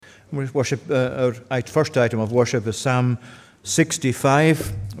Worship, our first item of worship is Psalm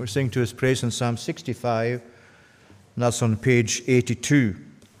 65. We're singing to His praise in Psalm 65, and that's on page 82.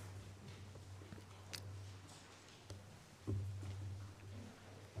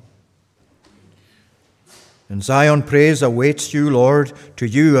 In Zion praise awaits you, Lord. To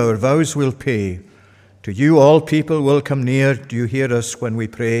you our vows will pay. To you all people will come near. Do you hear us when we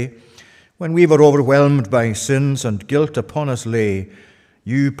pray? When we were overwhelmed by sins and guilt upon us lay,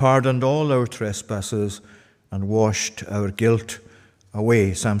 you pardoned all our trespasses and washed our guilt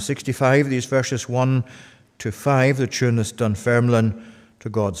away. Psalm 65, these verses 1 to 5, the tune is Dunfermline, to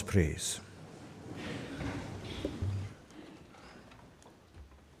God's praise.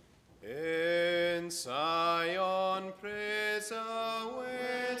 In Zion praise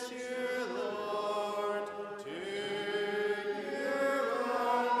awaits you, Lord. To you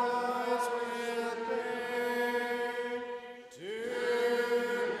our voice will pray. To you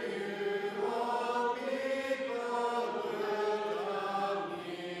all people will come near. You hear us when we pray. When we were overwhelmed by sins and guilt upon us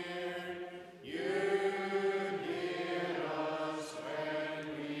lay, you pardoned all our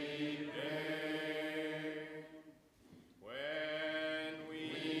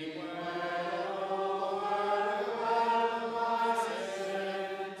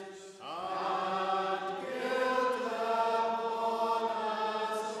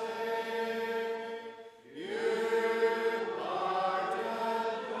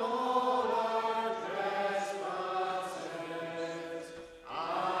trespasses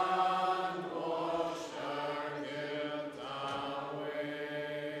and washed our guilt away.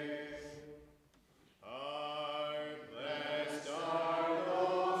 Blessed are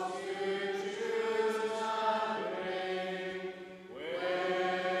those you choose and bring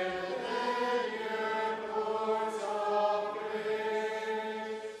within your courts of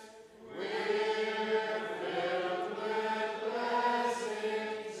grace. We're filled with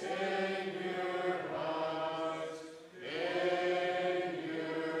blessings in your hearts, in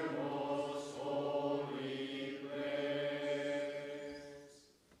your most holy place.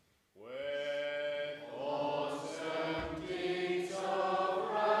 With awesome deeds of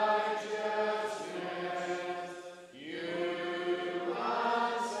righteousness, you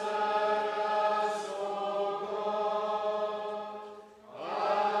answered us, O God,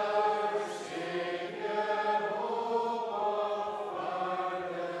 our Savior, hope of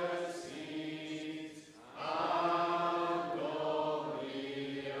farthest seas, and all the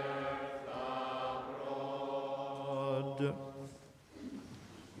earth abroad.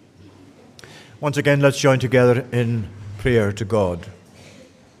 Once again, let's join together in prayer to God.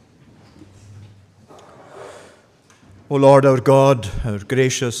 O Lord, our God, our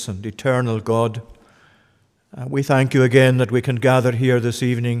gracious and eternal God, we thank you again that we can gather here this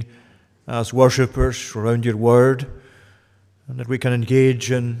evening as worshippers around your word, and that we can engage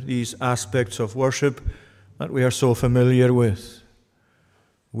in these aspects of worship that we are so familiar with.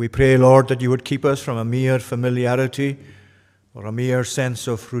 We pray, Lord, that you would keep us from a mere familiarity or a mere sense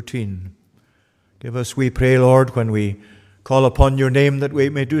of routine. Give us, we pray, Lord, when we call upon your name, that we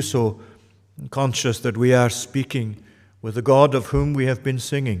may do so, conscious that we are speaking with the God of whom we have been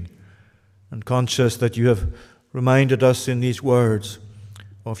singing, and conscious that you have reminded us in these words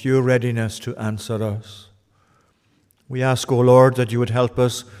of your readiness to answer us. We ask, O Lord, that you would help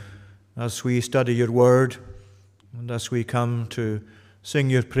us as we study your word and as we come to sing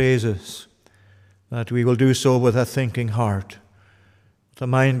your praises, that we will do so with a thinking heart, with a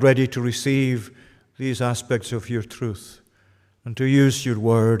mind ready to receive these aspects of your truth and to use your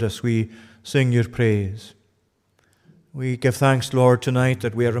word as we sing your praise. We give thanks, Lord, tonight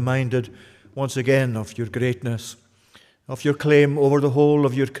that we are reminded once again of your greatness, of your claim over the whole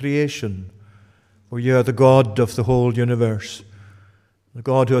of your creation, for you are the God of the whole universe, the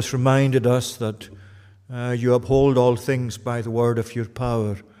God who has reminded us that you uphold all things by the word of your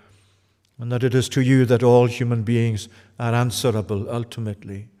power, and that it is to you that all human beings are answerable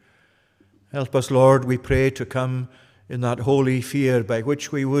ultimately. Help us, Lord, we pray, to come in that holy fear by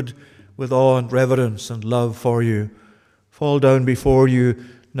which we would, with awe and reverence and love for you, fall down before you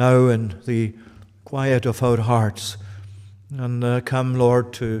now in the quiet of our hearts, and come,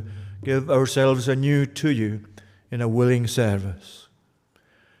 Lord, to give ourselves anew to you in a willing service.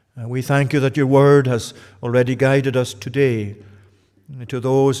 And we thank you that your word has already guided us today to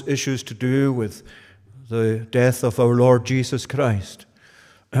those issues to do with the death of our Lord Jesus Christ,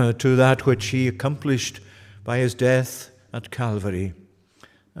 to that which he accomplished by his death at Calvary.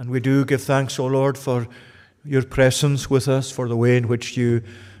 And we do give thanks, O Lord, for your presence with us, for the way in which you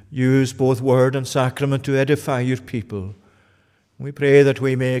use both word and sacrament to edify your people. We pray that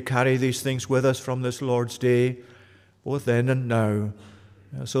we may carry these things with us from this Lord's day, both then and now,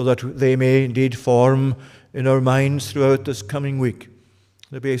 so that they may indeed form in our minds throughout this coming week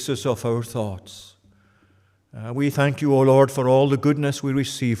the basis of our thoughts. We thank you, O Lord, for all the goodness we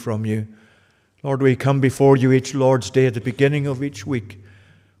receive from you. Lord, we come before you each Lord's Day at the beginning of each week,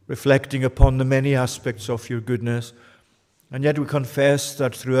 reflecting upon the many aspects of your goodness. And yet we confess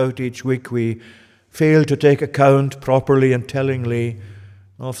that throughout each week we fail to take account properly and tellingly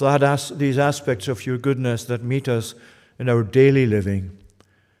of these aspects of your goodness that meet us in our daily living.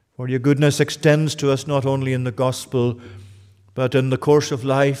 For your goodness extends to us not only in the gospel, but in the course of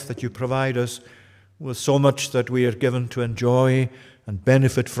life, that you provide us with so much that we are given to enjoy and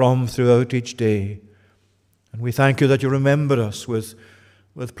benefit from throughout each day. And we thank you that you remember us with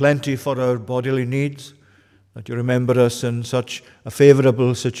plenty for our bodily needs, that you remember us in such a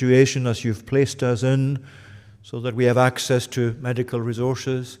favorable situation as you've placed us in, so that we have access to medical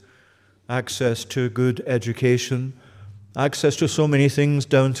resources, access to good education, access to so many things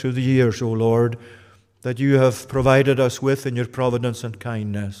down through the years, O Lord, that you have provided us with in your providence and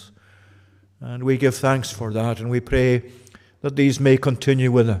kindness. And we give thanks for that, and we pray that these may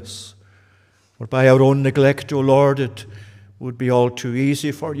continue with us. For by our own neglect, O Lord, it would be all too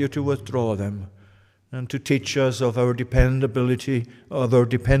easy for you to withdraw them and to teach us of our dependability, of our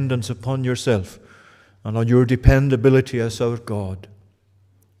dependence upon yourself and on your dependability as our God.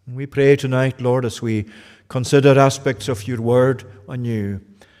 And we pray tonight, Lord, as we consider aspects of your word anew,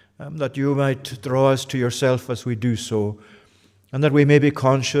 that you might draw us to yourself as we do so, and that we may be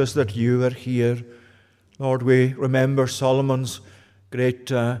conscious that you are here. Lord, we remember Solomon's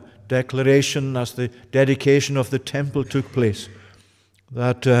great declaration as the dedication of the temple took place,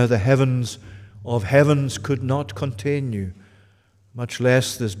 that the heavens of heavens could not contain you, much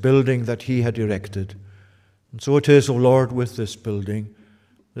less this building that he had erected. And so it is, O Lord, with this building,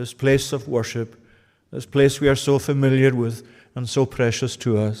 this place of worship, this place we are so familiar with and so precious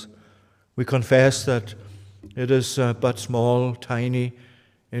to us. We confess that it is but small, tiny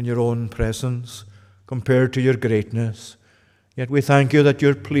in your own presence compared to your greatness. Yet we thank you that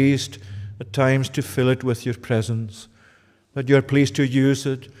you're pleased at times to fill it with your presence, that you're pleased to use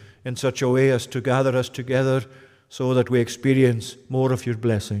it in such a way as to gather us together so that we experience more of your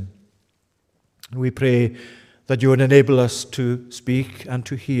blessing. We pray that you would enable us to speak and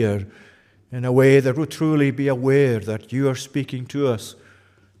to hear in a way that would truly be aware that you are speaking to us,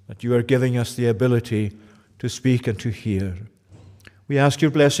 that you are giving us the ability to speak and to hear. We ask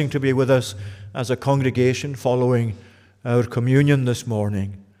your blessing to be with us as a congregation following our communion this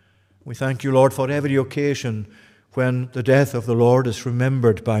morning. We thank you, Lord, for every occasion when the death of the Lord is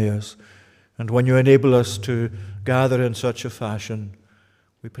remembered by us and when you enable us to gather in such a fashion.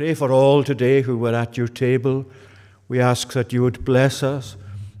 We pray for all today who were at your table. We ask that you would bless us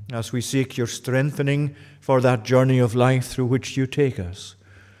as we seek your strengthening for that journey of life through which you take us.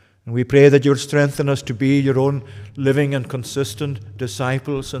 And we pray that you would strengthen us to be your own living and consistent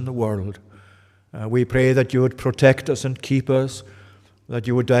disciples in the world. We pray that you would protect us and keep us, that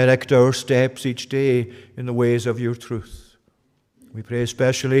you would direct our steps each day in the ways of your truth. We pray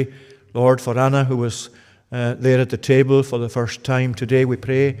especially, Lord, for Anna, who was there at the table for the first time today. We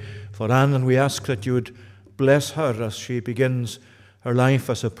pray for Anne, and we ask that you would bless her as she begins her life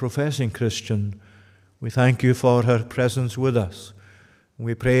as a professing Christian. We thank you for her presence with us.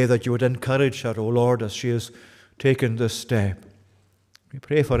 We pray that you would encourage her, O Lord, as she has taken this step. We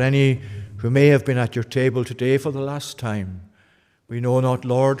pray for any who may have been at your table today for the last time. We know not,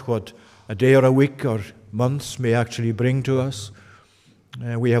 Lord, what a day or a week or months may actually bring to us.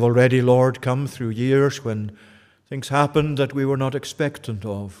 We have already, Lord, come through years when things happened that we were not expectant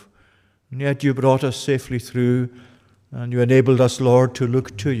of. And yet you brought us safely through, and you enabled us, Lord, to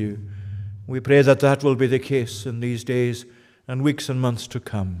look to you. We pray that that will be the case in these days and weeks and months to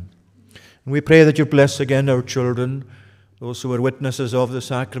come. And we pray that you bless again our children, those who are witnesses of the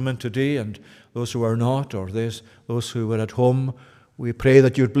sacrament today and those who are not, or those who were at home. We pray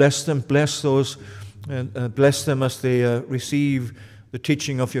that you bless them, bless them as they receive the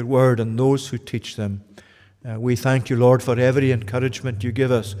teaching of your word and those who teach them. We thank you, Lord, for every encouragement you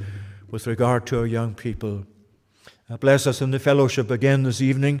give us with regard to our young people. Bless us in the fellowship again this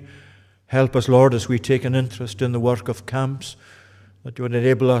evening. Help us, Lord, as we take an interest in the work of camps, that you would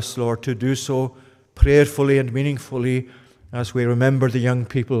enable us, Lord, to do so prayerfully and meaningfully as we remember the young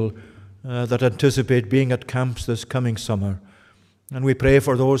people that anticipate being at camps this coming summer. And we pray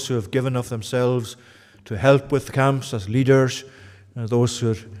for those who have given of themselves to help with camps as leaders, those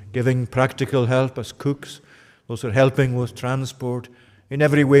who are giving practical help as cooks, those who are helping with transport. In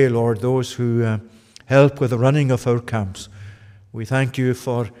every way, Lord, those who help with the running of our camps. We thank you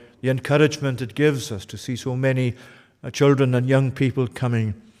for the encouragement it gives us to see so many children and young people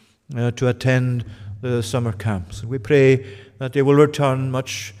coming to attend the summer camps. And we pray that they will return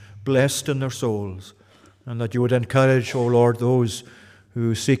much blessed in their souls, and that you would encourage, O Lord, those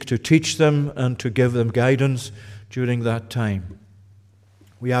who seek to teach them and to give them guidance during that time.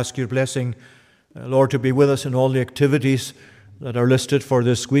 We ask your blessing, Lord, to be with us in all the activities that are listed for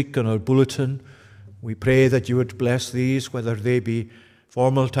this week in our bulletin. We pray that you would bless these, whether they be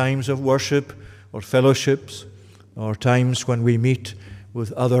formal times of worship or fellowships, or times when we meet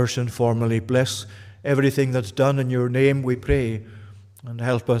with others informally. Bless everything that's done in your name, we pray, and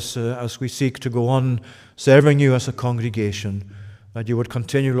help us as we seek to go on serving you as a congregation, that you would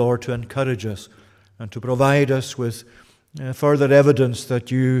continue, Lord, to encourage us and to provide us with further evidence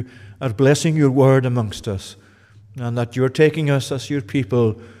that you are blessing your word amongst us, and that you're taking us as your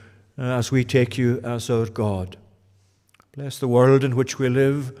people as we take you as our God. Bless the world in which we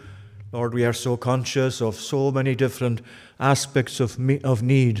live. Lord, we are so conscious of so many different aspects of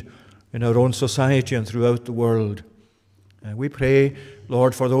need in our own society and throughout the world. We pray,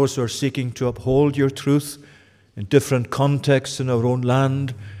 Lord, for those who are seeking to uphold your truth in different contexts in our own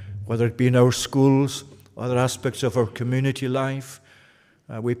land, whether it be in our schools, other aspects of our community life.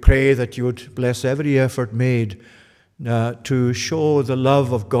 We pray that you would bless every effort made to show the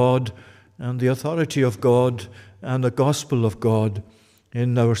love of God and the authority of God and the gospel of God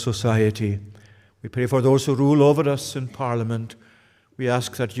in our society. We pray for those who rule over us in Parliament. We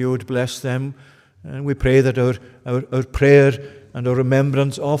ask that you would bless them, and we pray that our prayer and our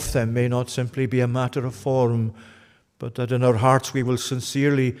remembrance of them may not simply be a matter of form, but that in our hearts we will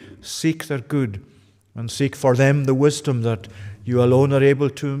sincerely seek their good and seek for them the wisdom that you alone are able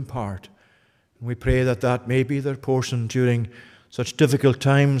to impart. And we pray that that may be their portion during such difficult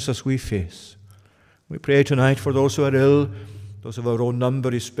times as we face. We pray tonight for those who are ill, those of our own number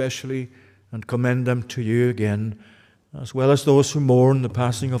especially, and commend them to you again, as well as those who mourn the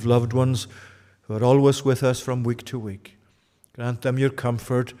passing of loved ones who are always with us from week to week. Grant them your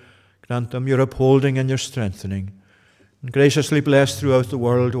comfort, grant them your upholding and your strengthening. And graciously bless throughout the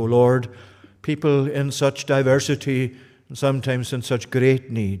world, O Lord, people in such diversity and sometimes in such great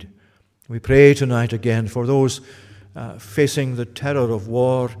need. We pray tonight again for those facing the terror of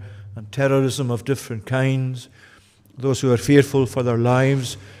war and terrorism of different kinds, those who are fearful for their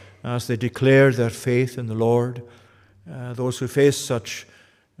lives as they declare their faith in the Lord, those who face such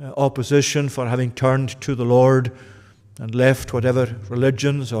opposition for having turned to the Lord and left whatever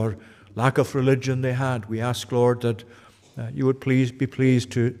religions or lack of religion they had. We ask, Lord, that you would be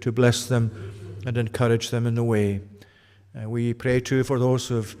pleased to bless them and encourage them in the way. We pray too for those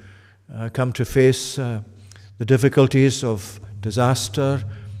who have come to face the difficulties of disaster.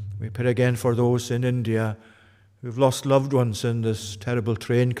 We pray again for those in India who've lost loved ones in this terrible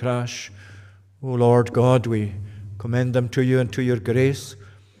train crash. O Lord God, we commend them to you and to your grace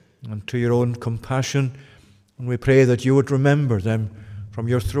and to your own compassion. And we pray that you would remember them from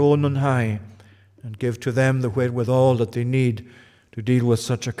your throne on high and give to them the wherewithal that they need to deal with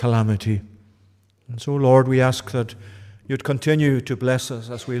such a calamity. And so, Lord, we ask that you'd continue to bless us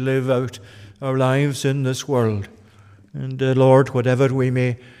as we live out our lives in this world. And, Lord, whatever we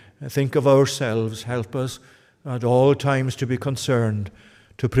may think of ourselves, help us at all times to be concerned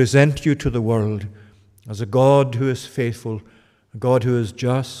to present you to the world as a God who is faithful, a God who is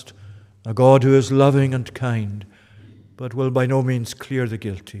just, a God who is loving and kind, but will by no means clear the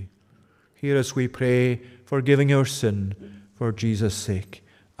guilty. Hear us, we pray, forgiving our sin for Jesus' sake.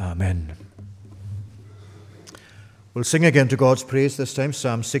 Amen. We'll sing again to God's praise, this time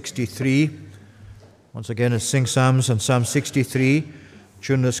Psalm 63. Once again, let's sing Psalms and Psalm 63.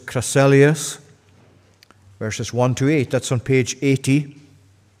 Tune is Craselius, verses 1 to 8. That's on page 80.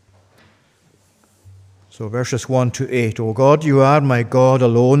 So verses 1 to 8. O God, you are my God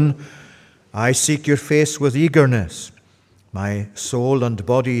alone. I seek your face with eagerness. My soul and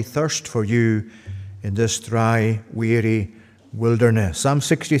body thirst for you in this dry, weary wilderness. Psalm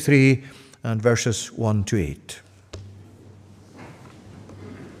 63 and verses 1 to 8.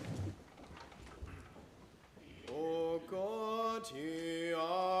 O God, you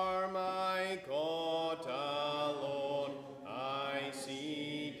are my God alone. I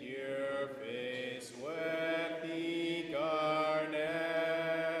seek your face with eagerness.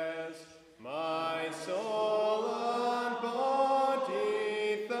 My soul and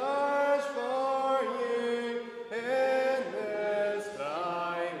body thirst for you in this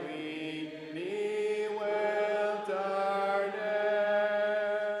dry, weary wilderness.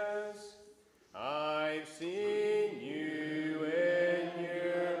 I've seen you in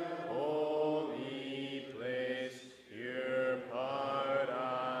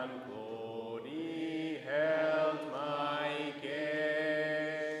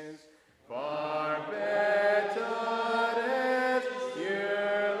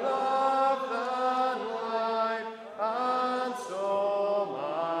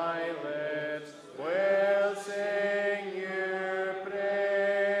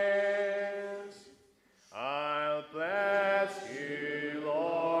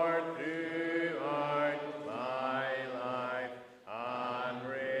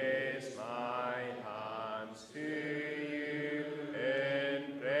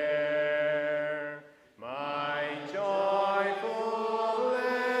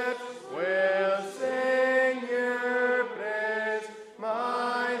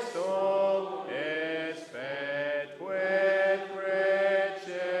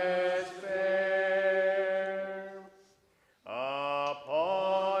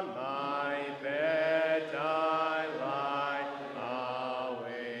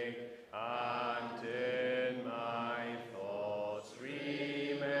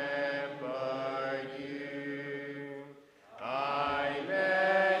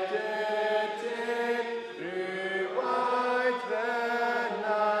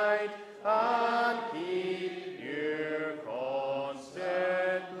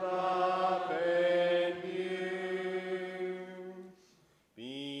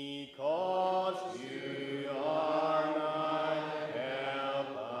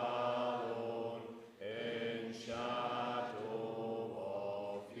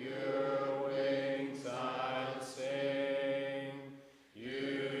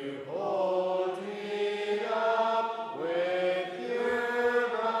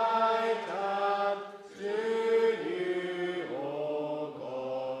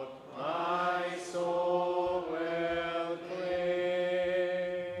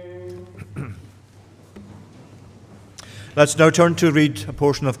Let's now turn to read a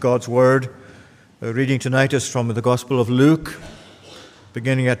portion of God's Word. The reading tonight is from the Gospel of Luke,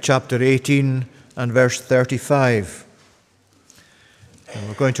 beginning at chapter 18 and verse 35. And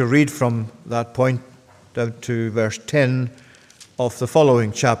we're going to read from that point down to verse 10 of the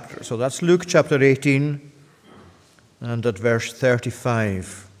following chapter. So that's Luke chapter 18 and at verse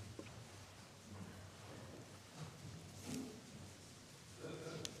 35.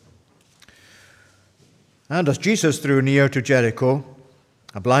 And as Jesus drew near to Jericho,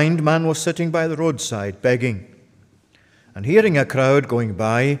 a blind man was sitting by the roadside begging. And hearing a crowd going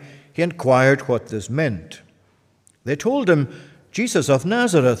by, he inquired what this meant. They told him, "Jesus of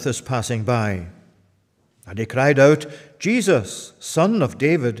Nazareth is passing by." And he cried out, "Jesus, Son of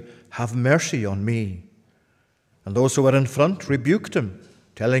David, have mercy on me." And those who were in front rebuked him,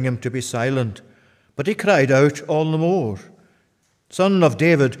 telling him to be silent. But he cried out all the more, "Son of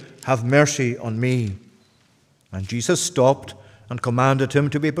David, have mercy on me." And Jesus stopped and commanded him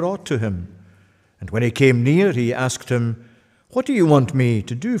to be brought to him. And when he came near, he asked him, "What do you want me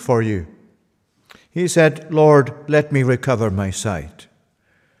to do for you?" He said, "Lord, let me recover my sight."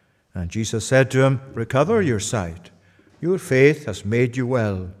 And Jesus said to him, "Recover your sight. Your faith has made you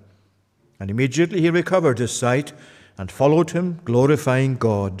well." And immediately he recovered his sight and followed him, glorifying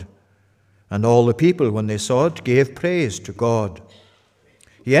God. And all the people, when they saw it, gave praise to God.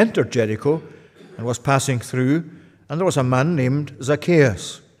 He entered Jericho and was passing through, and there was a man named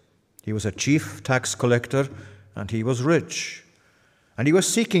Zacchaeus. He was a chief tax collector, and he was rich. And he was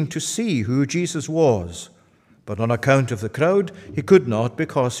seeking to see who Jesus was, but on account of the crowd he could not,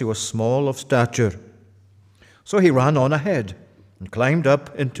 because he was small of stature. So he ran on ahead and climbed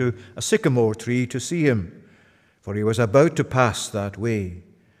up into a sycamore tree to see him, for he was about to pass that way.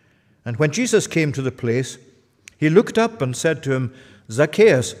 And when Jesus came to the place, he looked up and said to him,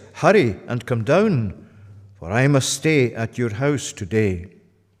 "Zacchaeus, hurry and come down, for I must stay at your house today."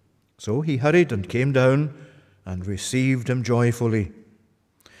 So he hurried and came down and received him joyfully.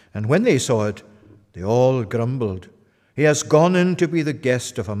 And when they saw it, they all grumbled, "He has gone in to be the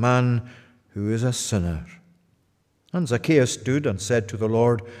guest of a man who is a sinner." And Zacchaeus stood and said to the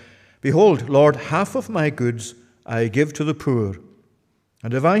Lord, "Behold, Lord, half of my goods I give to the poor,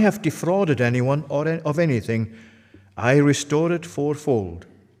 and if I have defrauded anyone of anything, I restore it fourfold."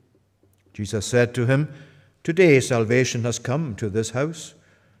 Jesus said to him, "Today salvation has come to this house,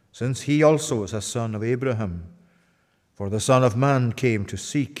 since he also is a son of Abraham. For the Son of Man came to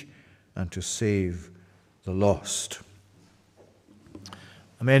seek and to save the lost."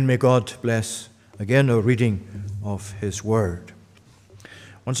 Amen. May God bless again our reading of his word.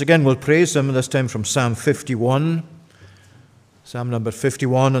 Once again, we'll praise him, this time from Psalm 51, Psalm number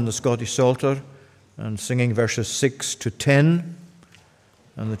 51 in the Scottish Psalter, and singing verses 6 to 10,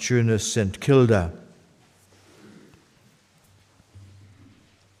 and the tune is St. Kilda.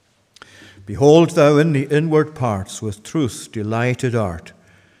 Behold, thou in the inward parts with truth delighted art,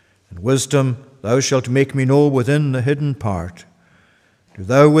 and wisdom thou shalt make me know within the hidden part. Do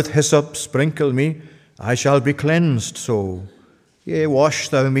thou with hyssop sprinkle me, I shall be cleansed so. Yea, wash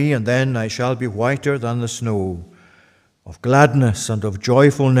thou me, and then I shall be whiter than the snow. Of gladness and of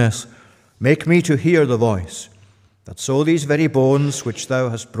joyfulness make me to hear the voice, that so these very bones which thou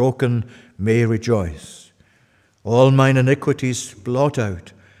hast broken may rejoice. All mine iniquities blot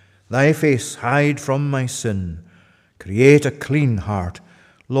out, thy face hide from my sin. Create a clean heart,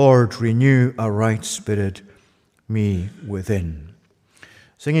 Lord, renew a right spirit me within.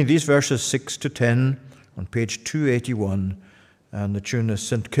 Singing these verses 6 to 10 on page 281, and the tune is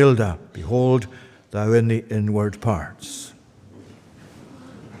St. Kilda, Behold, thou in the inward parts.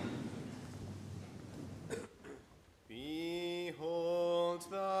 Behold,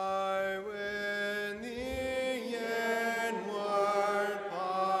 thou in the inward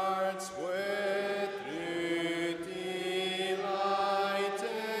parts with truth delighted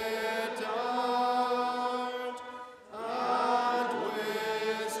art, and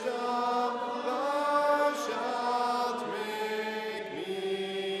wisdom thou shalt make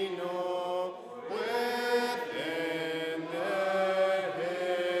me know within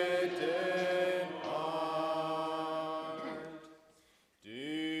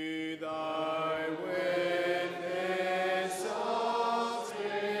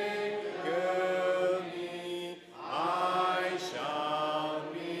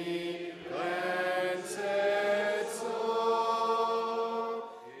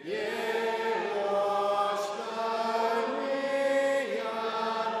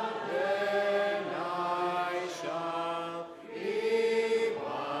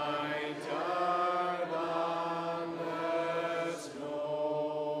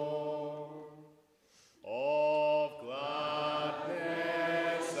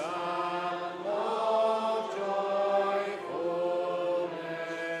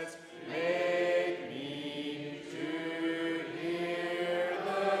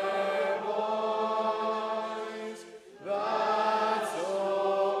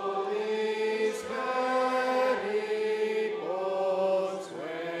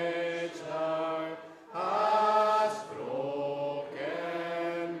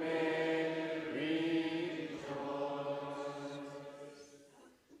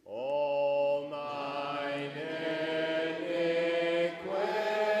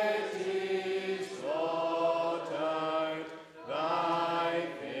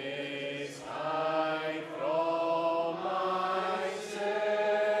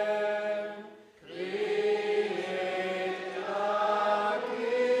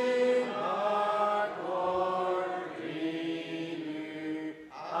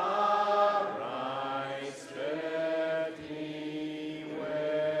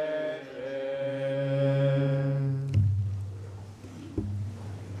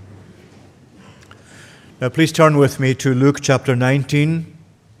Now please turn with me to Luke chapter 19.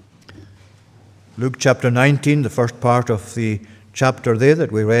 Luke chapter 19, the first part of the chapter there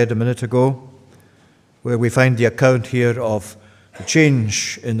that we read a minute ago, where we find the account here of the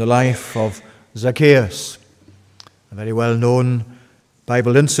change in the life of Zacchaeus. A very well-known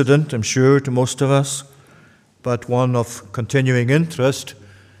Bible incident, I'm sure, to most of us, but one of continuing interest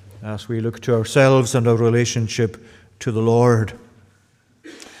as we look to ourselves and our relationship to the Lord.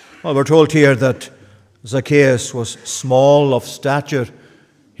 Well, we're told here that Zacchaeus was small of stature.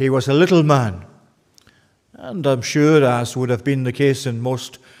 He was a little man. And I'm sure, as would have been the case in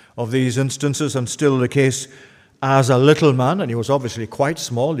most of these instances, and still the case as a little man, and he was obviously quite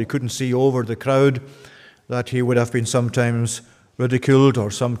small, he couldn't see over the crowd, that he would have been sometimes ridiculed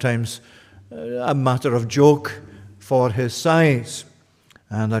or sometimes a matter of joke for his size,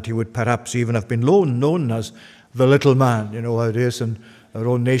 and that he would perhaps even have been known as the little man. You know how it is in our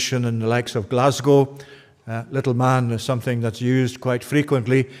own nation and the likes of Glasgow. Little man is something that's used quite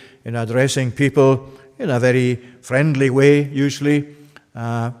frequently in addressing people in a very friendly way, usually,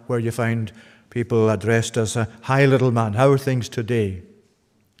 where you find people addressed as a "Hi, little man, how are things today?"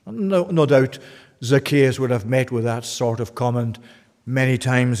 No doubt Zacchaeus would have met with that sort of comment many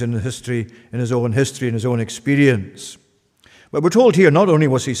times in his own experience. But we're told here not only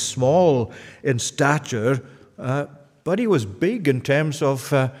was he small in stature, but he was big in terms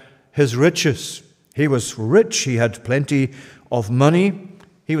of his riches. He was rich, he had plenty of money.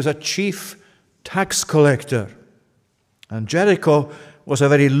 He was a chief tax collector. And Jericho was a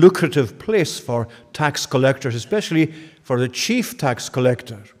very lucrative place for tax collectors, especially for the chief tax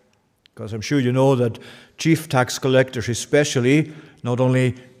collector. Because I'm sure you know that chief tax collectors especially not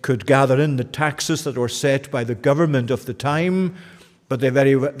only could gather in the taxes that were set by the government of the time, but they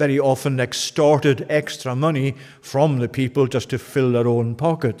very, very often extorted extra money from the people just to fill their own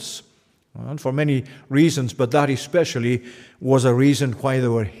pockets. And for many reasons, but that especially was a reason why they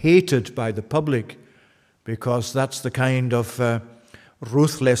were hated by the public, because that's the kind of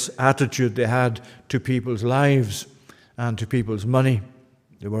ruthless attitude they had to people's lives and to people's money.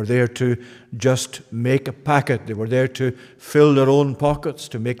 They were there to just make a packet. They were there to fill their own pockets,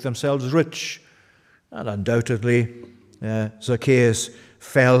 to make themselves rich. And undoubtedly, Zacchaeus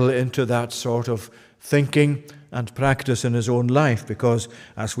fell into that sort of thinking and practice in his own life, because,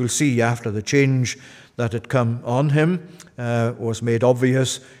 as we'll see after the change that had come on him was made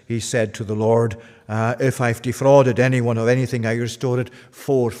obvious, he said to the Lord, "If I've defrauded anyone of anything, I restore it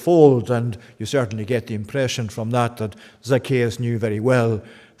fourfold." And you certainly get the impression from that Zacchaeus knew very well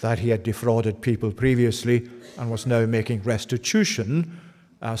that he had defrauded people previously and was now making restitution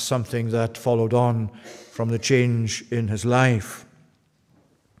as something that followed on from the change in his life.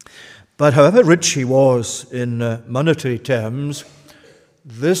 But however rich he was in monetary terms,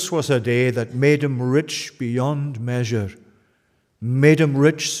 this was a day that made him rich beyond measure, made him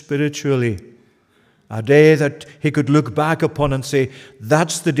rich spiritually. A day that he could look back upon and say,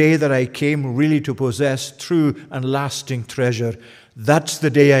 that's the day that I came really to possess true and lasting treasure. That's the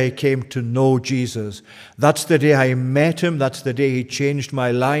day I came to know Jesus. That's the day I met him. That's the day he changed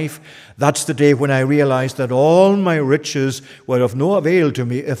my life. That's the day when I realized that all my riches were of no avail to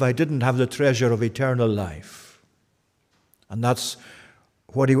me if I didn't have the treasure of eternal life. And that's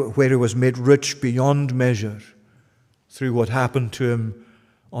where he was made rich beyond measure through what happened to him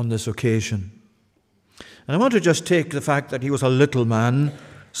on this occasion. And I want to just take the fact that he was a little man,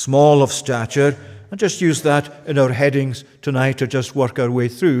 small of stature, and just use that in our headings tonight to just work our way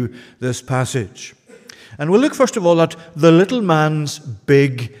through this passage. And we'll look first of all at the little man's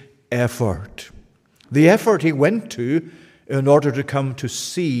big effort. The effort he went to in order to come to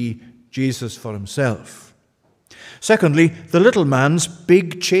see Jesus for himself. Secondly, the little man's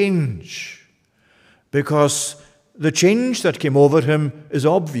big change. Because the change that came over him is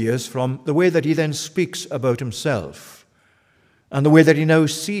obvious from the way that he then speaks about himself and the way that he now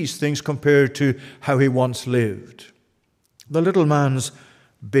sees things compared to how he once lived. The little man's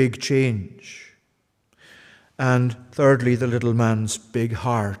big change. And thirdly, the little man's big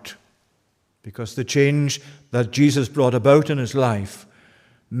heart. Because the change that Jesus brought about in his life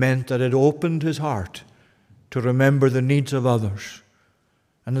meant that it opened his heart to remember the needs of others.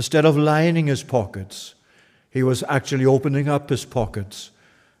 And instead of lining his pockets, he was actually opening up his pockets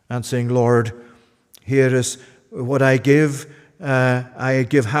and saying, "Lord, here is what I give. I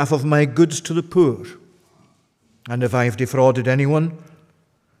give half of my goods to the poor. And if I have defrauded anyone,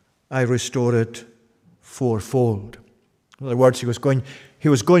 I restore it fourfold." In other words, he was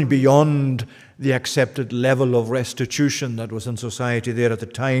going beyond the accepted level of restitution that was in society there at the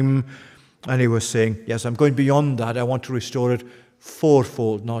time. And he was saying, yes, I'm going beyond that. I want to restore it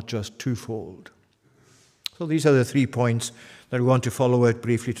fourfold, not just twofold. So these are the 3 points that we want to follow out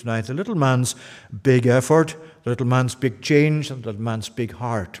briefly tonight. The little man's big effort, the little man's big change, and the little man's big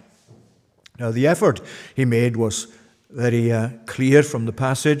heart. Now, the effort he made was very clear from the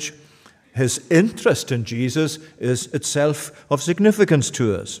passage. His interest in Jesus is itself of significance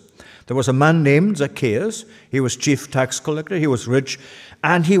to us. There was a man named Zacchaeus. He was chief tax collector. He was rich,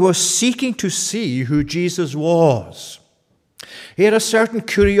 and he was seeking to see who Jesus was. He had a certain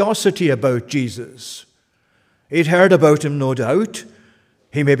curiosity about Jesus. He'd heard about him, no doubt.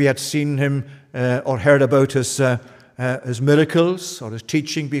 He maybe had seen him or heard about his miracles or his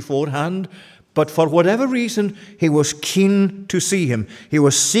teaching beforehand. But for whatever reason, he was keen to see him. He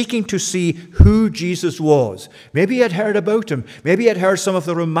was seeking to see who Jesus was. Maybe he had heard about him. Maybe he had heard some of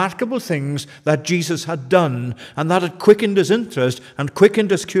the remarkable things that Jesus had done, and that had quickened his interest and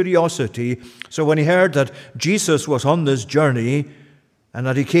quickened his curiosity. So when he heard that Jesus was on this journey and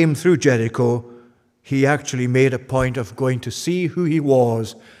that he came through Jericho, he actually made a point of going to see who he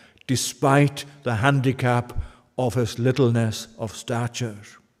was, despite the handicap of his littleness of stature.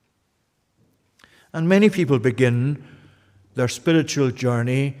 And many people begin their spiritual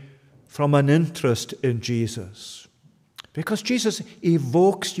journey from an interest in Jesus, because Jesus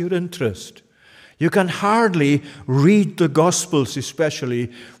evokes your interest. You can hardly read the Gospels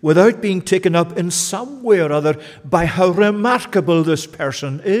especially without being taken up in some way or other by how remarkable this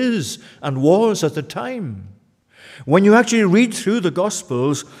person is and was at the time. When you actually read through the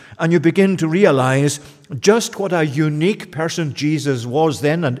Gospels and you begin to realize just what a unique person Jesus was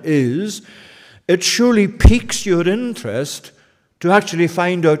then and is, it surely piques your interest to actually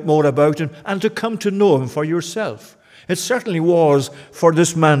find out more about him and to come to know him for yourself. It certainly was for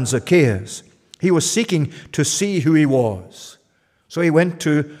this man Zacchaeus. He was seeking to see who he was. So he went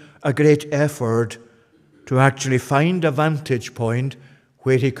to a great effort to actually find a vantage point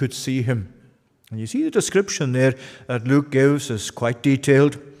where he could see him. And you see the description there that Luke gives is quite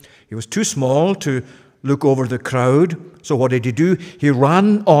detailed. He was too small to look over the crowd. So what did he do? He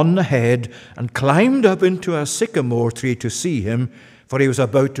ran on ahead and climbed up into a sycamore tree to see him, for he was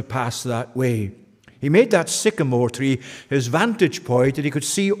about to pass that way. He made that sycamore tree his vantage point, that he could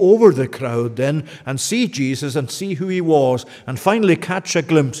see over the crowd then and see Jesus and see who he was and finally catch a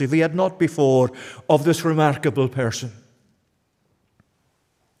glimpse, if he had not before, of this remarkable person.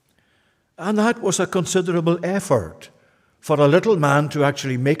 And that was a considerable effort for a little man to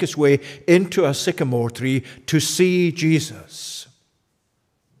actually make his way into a sycamore tree to see Jesus.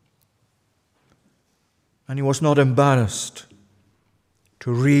 And he was not embarrassed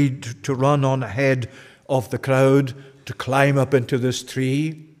to run on ahead of the crowd, to climb up into this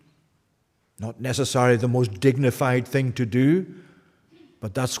tree. Not necessarily the most dignified thing to do,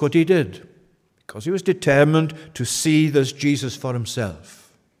 but that's what he did, because he was determined to see this Jesus for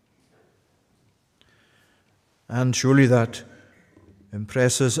himself. And surely that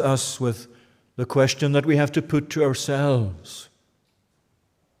impresses us with the question that we have to put to ourselves.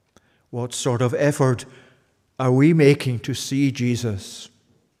 What sort of effort are we making to see Jesus?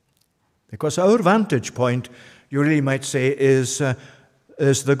 Because our vantage point, you really might say, is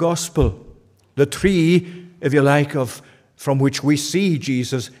the gospel. The tree, if you like, from which we see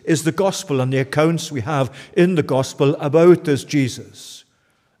Jesus is the gospel and the accounts we have in the gospel about this Jesus.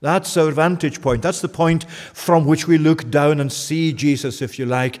 That's our vantage point. That's the point from which we look down and see Jesus, if you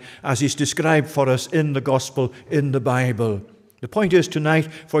like, as he's described for us in the gospel, in the Bible. The point is tonight,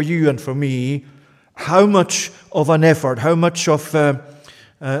 for you and for me, how much of an effort, how much of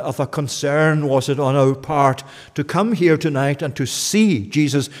a concern was it on our part to come here tonight and to see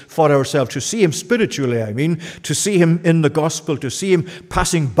Jesus for ourselves, to see him spiritually, to see him in the gospel, to see him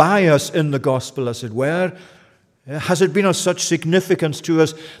passing by us in the gospel, as it were. Has it been of such significance to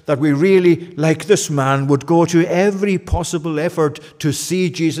us that we really, like this man, would go to every possible effort to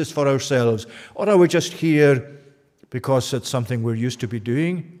see Jesus for ourselves? Or are we just here because it's something we're used to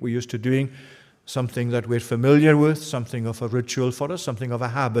doing? We're used to doing something that we're familiar with, something of a ritual for us, something of a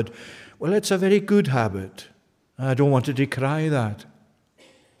habit. Well, it's a very good habit. I don't want to decry that.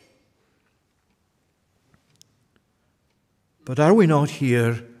 But are we not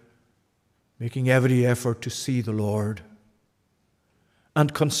here making every effort to see the Lord,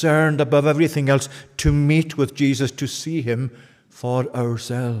 and concerned above everything else to meet with Jesus, to see him for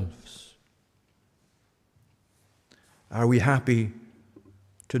ourselves? Are we happy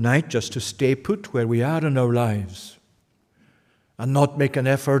tonight just to stay put where we are in our lives and not make an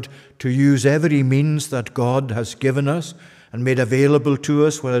effort to use every means that God has given us and made available to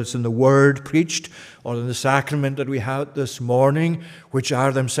us, whether it's in the word preached or in the sacrament that we had this morning, which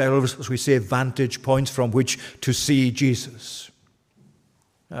are themselves, as we say, vantage points from which to see Jesus?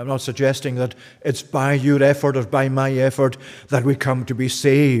 I'm not suggesting that it's by your effort or by my effort that we come to be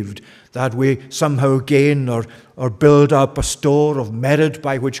saved, that we somehow gain or build up a store of merit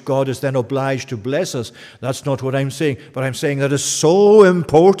by which God is then obliged to bless us. That's not what I'm saying. But I'm saying that it's so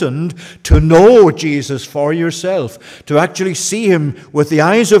important to know Jesus for yourself, to actually see him with the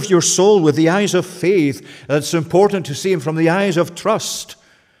eyes of your soul, with the eyes of faith. It's important to see him from the eyes of trust,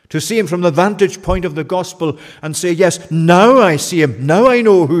 to see him from the vantage point of the gospel and say, yes, now I see him. Now I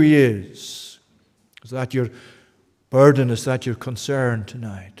know who he is. Is that your burden? Is that your concern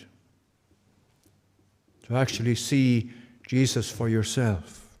tonight? To actually see Jesus for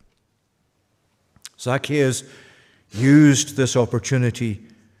yourself. Zacchaeus used this opportunity,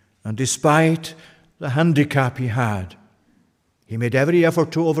 and despite the handicap he had, he made every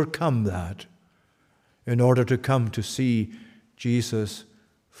effort to overcome that in order to come to see Jesus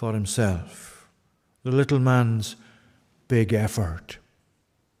for himself. The little man's big effort.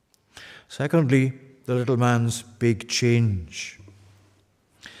 Secondly, the little man's big change.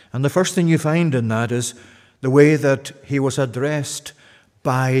 And the first thing you find in that is the way that he was addressed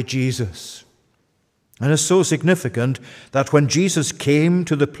by Jesus. And it's so significant that when Jesus came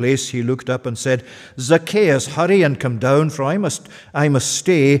to the place, he looked up and said, Zacchaeus, hurry and come down, for I must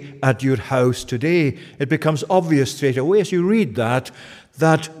stay at your house today. It becomes obvious straight away as you read that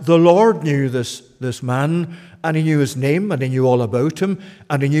the Lord knew this man, and he knew his name, and he knew all about him,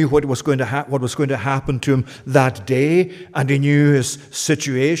 and he knew what was going to happen to him that day, and he knew his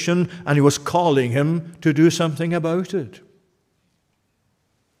situation, and he was calling him to do something about it.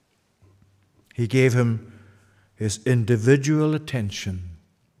 He gave him his individual attention.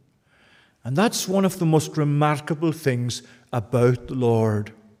 And that's one of the most remarkable things about the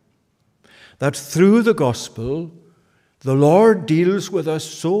Lord. That through the gospel, the Lord deals with us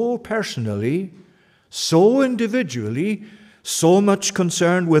so personally, so individually, so much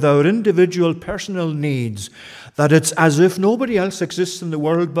concerned with our individual personal needs, that it's as if nobody else exists in the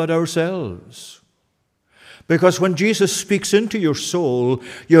world but ourselves. Because when Jesus speaks into your soul,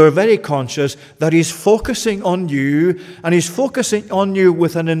 you're very conscious that he's focusing on you, and he's focusing on you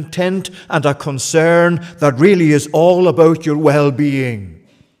with an intent and a concern that really is all about your well-being.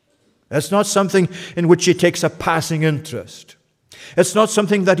 It's not something in which he takes a passing interest. It's not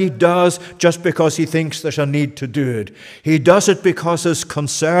something that he does just because he thinks there's a need to do it. He does it because his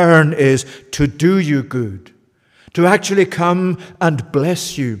concern is to do you good, to actually come and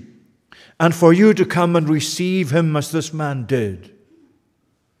bless you, and for you to come and receive him as this man did.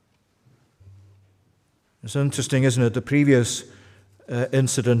 It's interesting, isn't it? The previous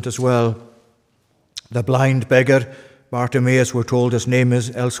incident as well. The blind beggar, Bartimaeus, we're told his name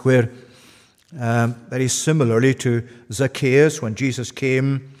is elsewhere, very similarly to Zacchaeus when Jesus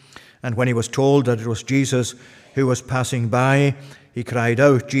came, and when he was told that it was Jesus who was passing by, he cried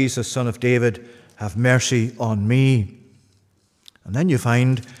out, Jesus, Son of David, have mercy on me. And then you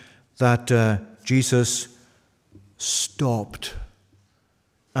find that Jesus stopped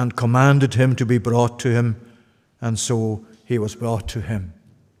and commanded him to be brought to him, and so he was brought to him.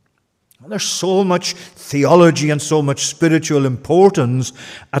 And there's so much theology and so much spiritual importance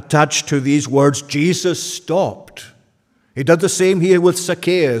attached to these words. Jesus stopped. He did the same here with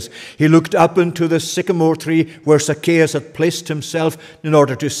Zacchaeus. He looked up into the sycamore tree where Zacchaeus had placed himself in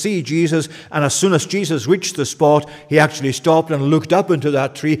order to see Jesus, and as soon as Jesus reached the spot, he actually stopped and looked up into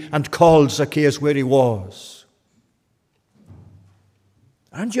that tree and called Zacchaeus where he was.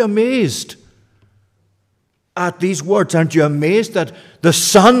 Aren't you amazed at these words? Aren't you amazed that the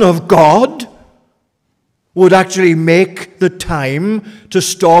Son of God would actually make the time to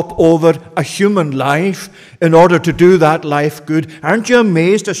stop over a human life in order to do that life good? Aren't you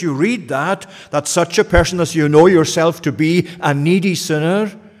amazed as you read that such a person as you know yourself to be, a needy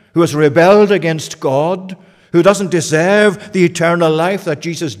sinner who has rebelled against God, who doesn't deserve the eternal life that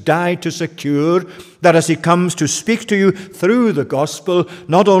Jesus died to secure, that as he comes to speak to you through the gospel,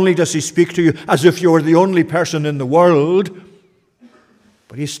 not only does he speak to you as if you were the only person in the world,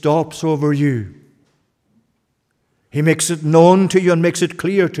 but he stops over you. He makes it known to you and makes it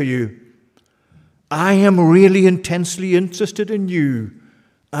clear to you. I am really intensely interested in you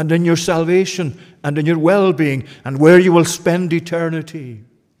and in your salvation and in your well-being and where you will spend eternity.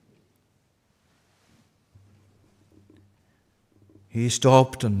 He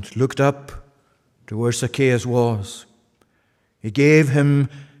stopped and looked up to where Zacchaeus was. He gave him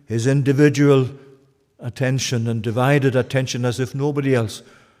his individual attention and divided attention as if nobody else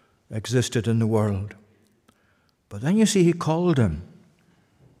existed in the world. But then you see he called him.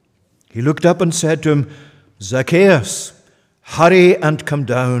 He looked up and said to him, Zacchaeus, hurry and come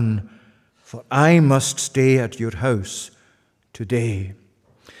down, for I must stay at your house today.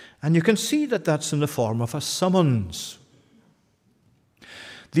 And you can see that that's in the form of a summons.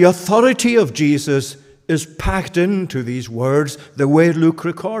 The authority of Jesus is packed into these words the way Luke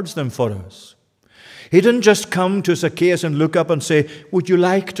records them for us. He didn't just come to Zacchaeus and look up and say, "Would you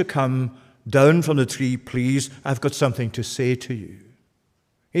like to come down from the tree, please? I've got something to say to you."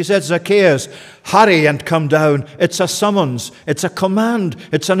 He said, "Zacchaeus, hurry and come down." It's a summons, it's a command,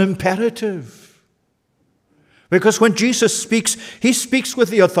 it's an imperative. Because when Jesus speaks, he speaks with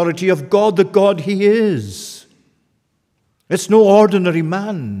the authority of God, the God he is. It's no ordinary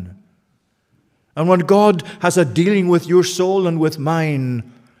man. And when God has a dealing with your soul and with mine,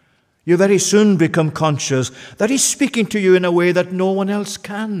 you very soon become conscious that he's speaking to you in a way that no one else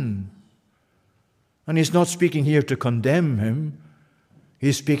can. And he's not speaking here to condemn him.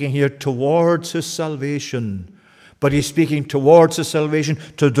 He's speaking here towards his salvation. But he's speaking towards his salvation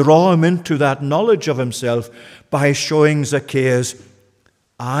to draw him into that knowledge of himself by showing Zacchaeus,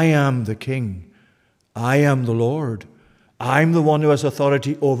 I am the King. I am the Lord. I'm the one who has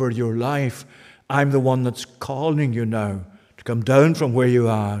authority over your life. I'm the one that's calling you now to come down from where you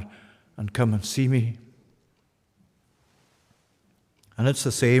are and come and see me. And it's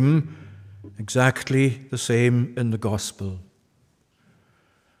the same, exactly the same in the gospel.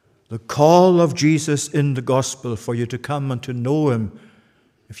 The call of Jesus in the gospel for you to come and to know him.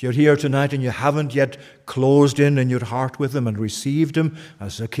 If you're here tonight and you haven't yet closed in your heart with him and received him,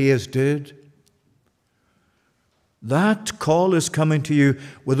 as Zacchaeus did, that call is coming to you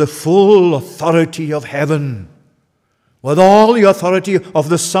with the full authority of heaven, with all the authority of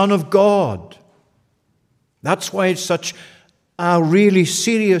the Son of God. That's why it's such a really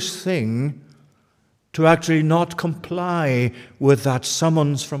serious thing to actually not comply with that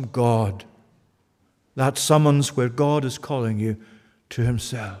summons from God, that summons where God is calling you to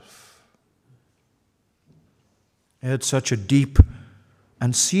himself. It's such a deep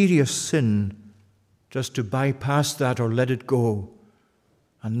and serious sin just to bypass that or let it go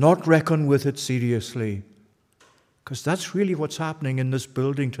and not reckon with it seriously, because that's really what's happening in this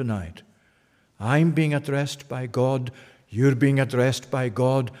building tonight. I'm being addressed by God, you're being addressed by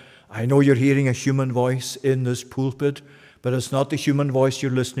God. I know you're hearing a human voice in this pulpit, but it's not the human voice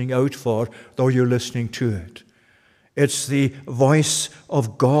you're listening out for, though you're listening to it. It's the voice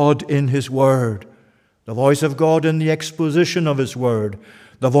of God in his word, the voice of God in the exposition of his word,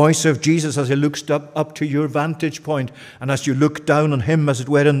 the voice of Jesus as he looks up to your vantage point and as you look down on him, as it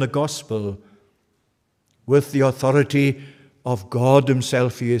were, in the gospel. With the authority of God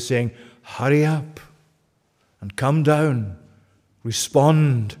himself, he is saying, hurry up and come down.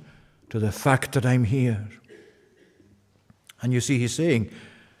 Respond to the fact that I'm here. And you see, he's saying,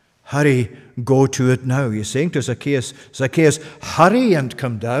 hurry, go to it now. He's saying to Zacchaeus, Zacchaeus, hurry and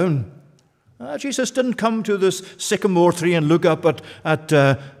come down. Jesus didn't come to this sycamore tree and look up at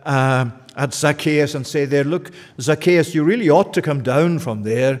Zacchaeus and say, there, look, Zacchaeus, you really ought to come down from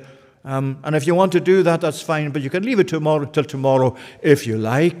there. And if you want to do that, that's fine, but you can leave it till tomorrow if you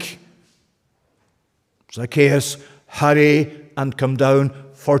like. Zacchaeus, hurry and come down,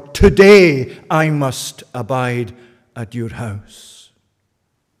 for today I must abide at your house.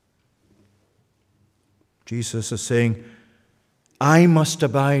 Jesus is saying, I must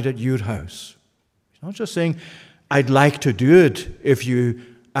abide at your house. He's not just saying, I'd like to do it if you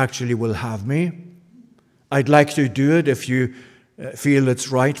actually will have me. I'd like to do it if you feel it's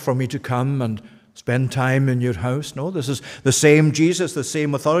right for me to come and spend time in your house. No, this is the same Jesus, the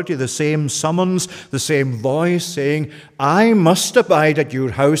same authority, the same summons, the same voice saying, I must abide at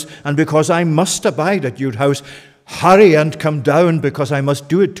your house, and because I must abide at your house, hurry and come down, because I must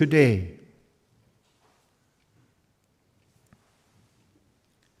do it today.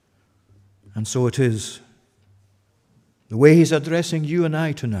 And so it is the way he's addressing you and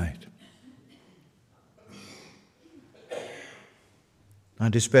I tonight.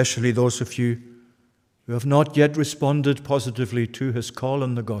 And especially those of you who have not yet responded positively to his call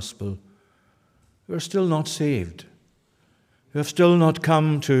in the gospel, who are still not saved, who have still not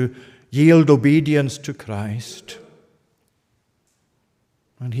come to yield obedience to Christ.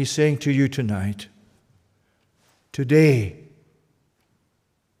 And he's saying to you tonight, today,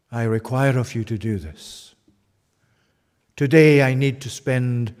 I require of you to do this. Today I need to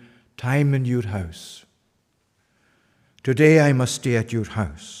spend time in your house. Today I must stay at your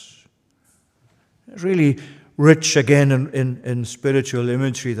house. Really rich again in spiritual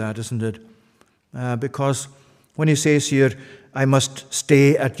imagery, that, isn't it? Because when he says here, I must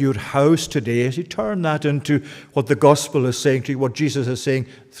stay at your house today, as you turn that into what the gospel is saying to you, what Jesus is saying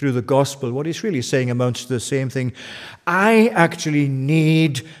through the gospel, what he's really saying amounts to the same thing. I actually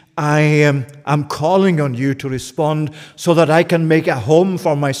need I'm calling on you to respond so that I can make a home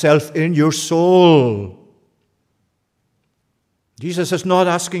for myself in your soul. Jesus is not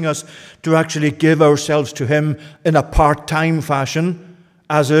asking us to actually give ourselves to him in a part-time fashion,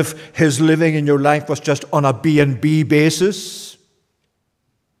 as if his living in your life was just on a B&B basis.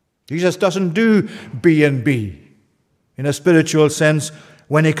 Jesus doesn't do B&B in a spiritual sense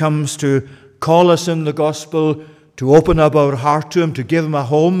when he comes to call us in the gospel, to open up our heart to him, to give him a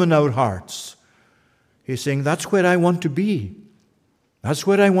home in our hearts. He's saying, that's where I want to be. That's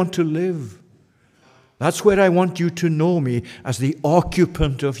where I want to live. That's where I want you to know me as the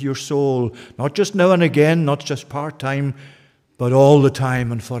occupant of your soul, not just now and again, not just part-time, but all the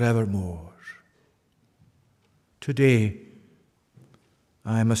time and forevermore. Today,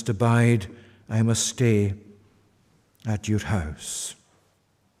 I must abide, I must stay at your house.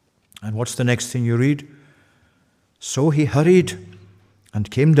 And what's the next thing you read? So he hurried and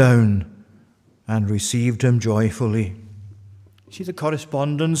came down and received him joyfully. See the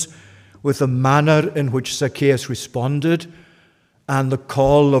correspondence with the manner in which Zacchaeus responded and the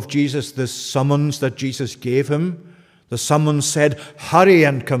call of Jesus, the summons that Jesus gave him. The summons said, hurry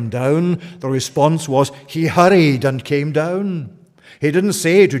and come down. The response was, he hurried and came down. He didn't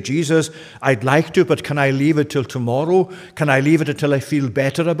say to Jesus, I'd like to, but can I leave it till tomorrow? Can I leave it until I feel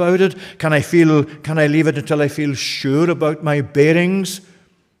better about it? Can I leave it until I feel sure about my bearings?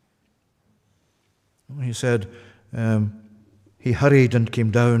 He said, he hurried and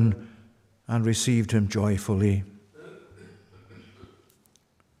came down and received him joyfully.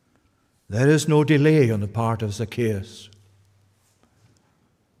 There is no delay on the part of Zacchaeus.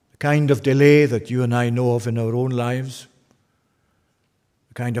 The kind of delay that you and I know of in our own lives.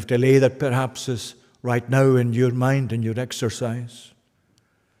 The kind of delay that perhaps is right now in your mind, in your exercise.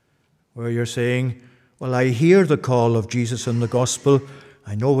 Where you're saying, well, I hear the call of Jesus in the gospel.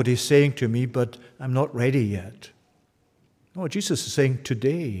 I know what he's saying to me, but I'm not ready yet. No, Jesus is saying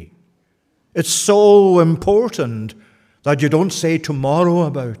today. It's so important that you don't say tomorrow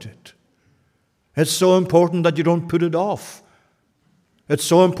about it. It's so important that you don't put it off. It's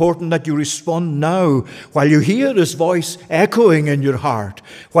so important that you respond now while you hear his voice echoing in your heart,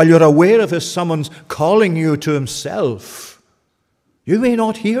 while you're aware of his summons calling you to himself. You may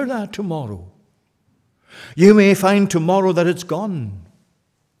not hear that tomorrow. You may find tomorrow that it's gone.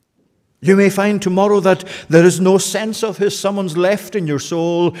 You may find tomorrow that there is no sense of his summons left in your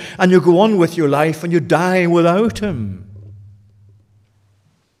soul, and you go on with your life and you die without him.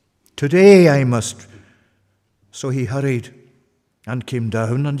 Today I must. So he hurried and came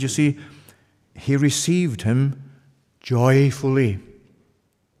down, and you see, he received him joyfully.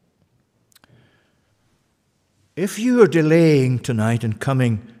 If you are delaying tonight in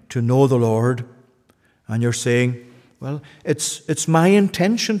coming to know the Lord, and you're saying, well, it's my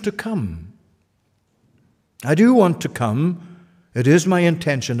intention to come. I do want to come. It is my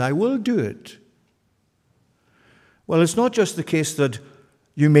intention. I will do it. Well, it's not just the case that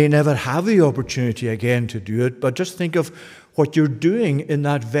you may never have the opportunity again to do it, but just think of what you're doing in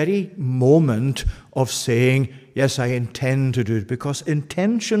that very moment of saying, yes, I intend to do it. Because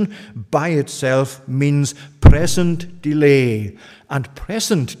intention by itself means present delay. And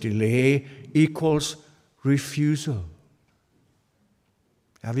present delay equals refusal.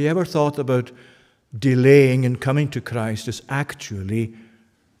 Have you ever thought about delaying in coming to Christ as actually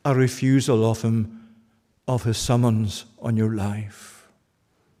a refusal of him, of his summons on your life?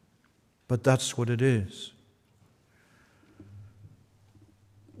 But that's what it is.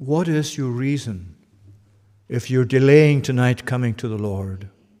 What is your reason if you're delaying tonight coming to the Lord?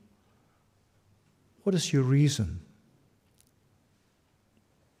 What is your reason?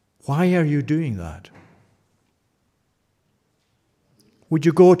 Why are you doing that? Would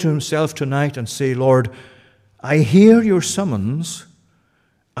you go to himself tonight and say, Lord, I hear your summons.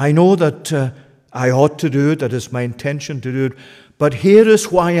 I know that I ought to do it, that is my intention to do it, but here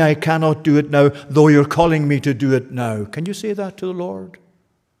is why I cannot do it now, though you're calling me to do it now. Can you say that to the Lord?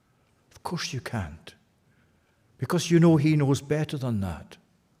 Of course you can't, because you know he knows better than that.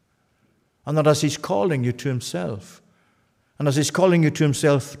 And that as he's calling you to himself, and as he's calling you to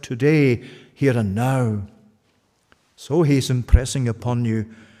himself today, here and now, so he's impressing upon you,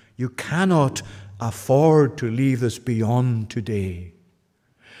 you cannot afford to leave this beyond today,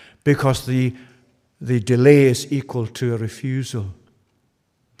 because the delay is equal to a refusal.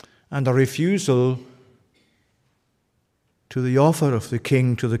 And a refusal to the offer of the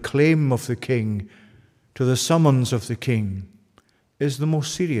king, to the claim of the king, to the summons of the king, is the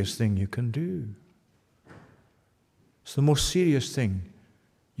most serious thing you can do. It's the most serious thing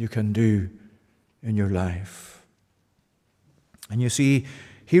you can do in your life. And you see,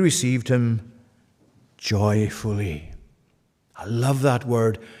 he received him joyfully. I love that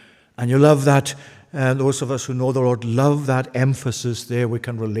word. And you love that, those of us who know the Lord love that emphasis there. We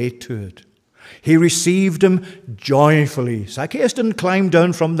can relate to it. He received him joyfully. Zacchaeus didn't climb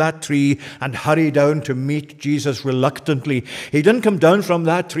down from that tree and hurry down to meet Jesus reluctantly. He didn't come down from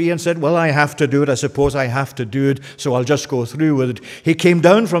that tree and said, well, I have to do it. I suppose I have to do it, so I'll just go through with it. He came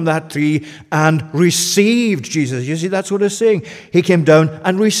down from that tree and received Jesus. You see, that's what it's saying. He came down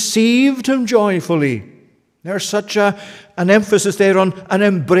and received him joyfully. There's such an emphasis there on an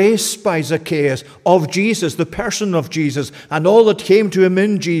embrace by Zacchaeus of Jesus, the person of Jesus, and all that came to him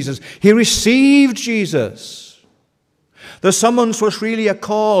in Jesus. He received Jesus. The summons was really a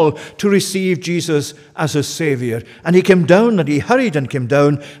call to receive Jesus as a Savior. And he came down, and he hurried and came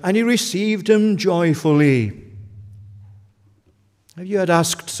down, and he received him joyfully. If you had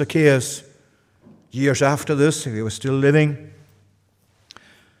asked Zacchaeus years after this, if he was still living,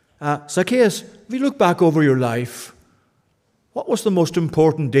 Zacchaeus, if you look back over your life, what was the most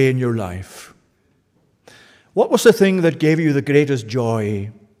important day in your life? What was the thing that gave you the greatest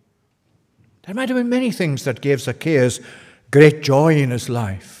joy? There might have been many things that gave Zacchaeus great joy in his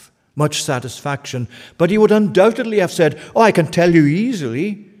life, much satisfaction, but he would undoubtedly have said, I can tell you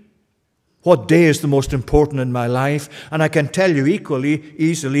easily what day is the most important in my life, and I can tell you equally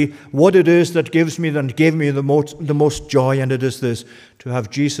easily what it is that gave me the most joy, and it is this, to have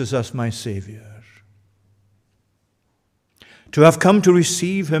Jesus as my Savior. To have come to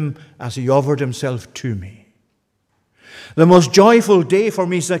receive him as he offered himself to me. The most joyful day for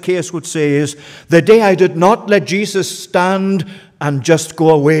me, Zacchaeus would say, is the day I did not let Jesus stand and just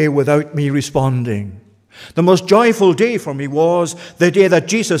go away without me responding. The most joyful day for me was the day that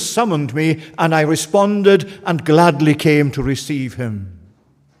Jesus summoned me and I responded and gladly came to receive him.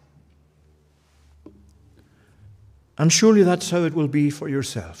 And surely that's how it will be for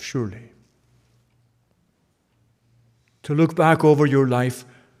yourself, surely. To look back over your life,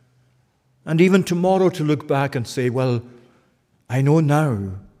 and even tomorrow to look back and say, well, I know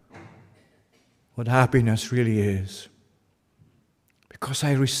now what happiness really is, because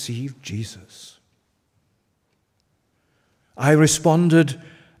I received Jesus. I responded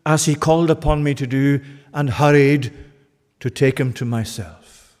as he called upon me to do and hurried to take him to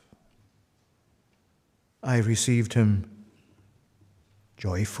myself. I received him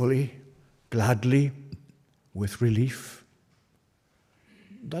joyfully, gladly, with relief.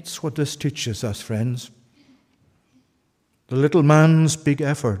 That's what this teaches us, friends. The little man's big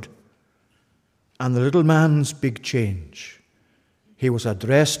effort and the little man's big change. He was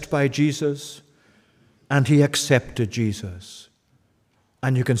addressed by Jesus and he accepted Jesus.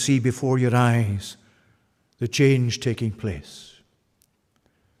 And you can see before your eyes the change taking place.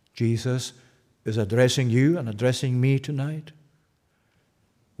 Jesus is addressing you and addressing me tonight.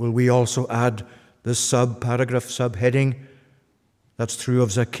 Will we also add this subheading, that's true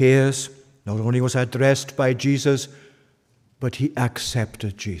of Zacchaeus. Not only was addressed by Jesus, but he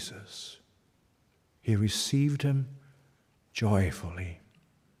accepted Jesus. He received him joyfully.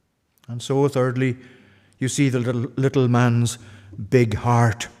 And so, thirdly, you see the little man's big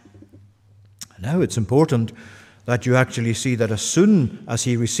heart. Now it's important that you actually see that as soon as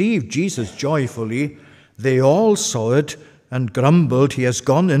he received Jesus joyfully, they all saw it and grumbled, he has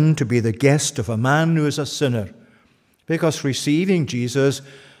gone in to be the guest of a man who is a sinner. Because receiving Jesus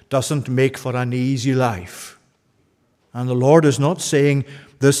doesn't make for an easy life. And the Lord is not saying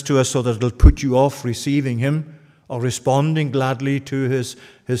this to us so that it'll put you off receiving him or responding gladly to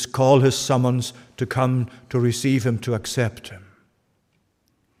his call, his summons to come to receive him, to accept him.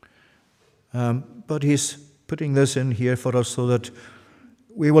 But he's putting this in here for us so that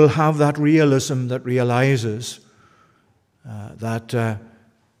we will have that realism that realizes that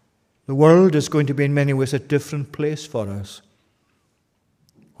the world is going to be in many ways a different place for us.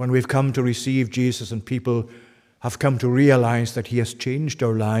 When we've come to receive Jesus and people have come to realize that he has changed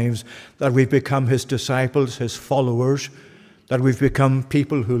our lives, that we've become his disciples, his followers, that we've become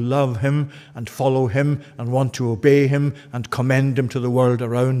people who love him and follow him and want to obey him and commend him to the world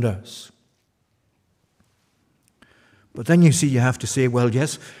around us. But then you see, you have to say, well,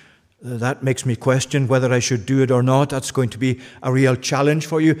 yes, that makes me question whether I should do it or not. That's going to be a real challenge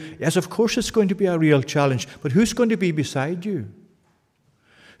for you. Yes, of course it's going to be a real challenge. But who's going to be beside you?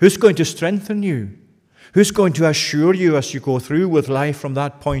 Who's going to strengthen you? Who's going to assure you as you go through with life from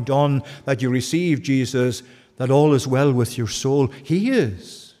that point on that you receive Jesus, that all is well with your soul? He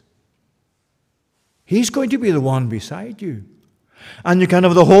is. He's going to be the one beside you. And you can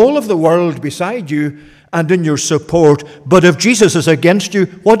have the whole of the world beside you and in your support. But if Jesus is against you,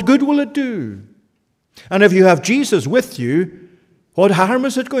 what good will it do? And if you have Jesus with you, What harm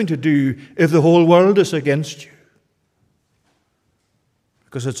is it going to do if the whole world is against you?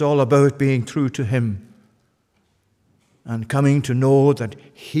 Because it's all about being true to him and coming to know that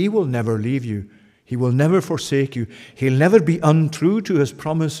he will never leave you. He will never forsake you. He'll never be untrue to his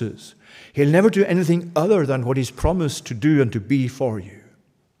promises. He'll never do anything other than what he's promised to do and to be for you.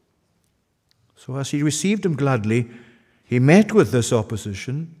 So as he received him gladly, he met with this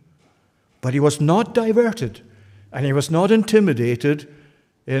opposition, but he was not diverted and he was not intimidated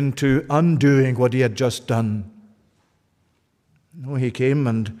into undoing what he had just done. No, he came,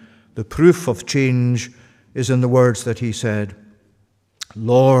 and the proof of change is in the words that he said,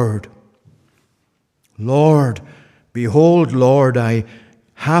 Lord, Lord, behold, Lord,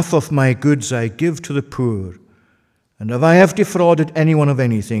 half of my goods I give to the poor, and if I have defrauded anyone of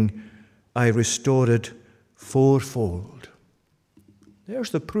anything, I restore it fourfold.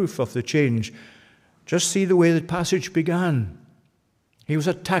 There's the proof of the change. Just see the way the passage began. He was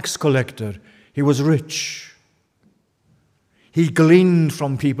a tax collector. He was rich. He gleaned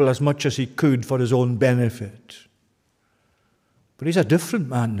from people as much as he could for his own benefit. But he's a different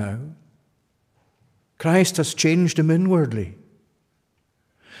man now. Christ has changed him inwardly.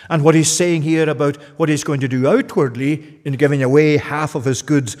 And what he's saying here about what he's going to do outwardly in giving away half of his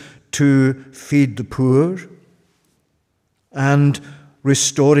goods to feed the poor and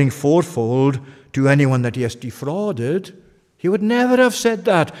restoring fourfold to anyone that he has defrauded, he would never have said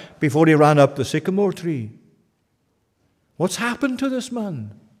that before he ran up the sycamore tree. What's happened to this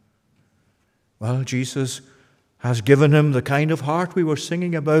man? Well, Jesus has given him the kind of heart we were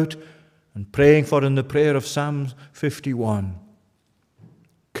singing about and praying for in the prayer of Psalm 51.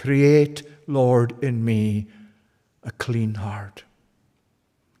 Create, Lord, in me a clean heart.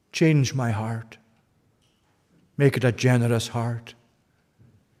 Change my heart. Make it a generous heart.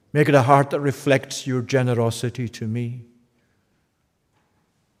 Make it a heart that reflects your generosity to me.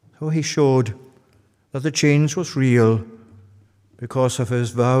 So he showed that the change was real because of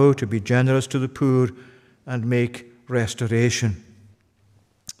his vow to be generous to the poor and make restoration.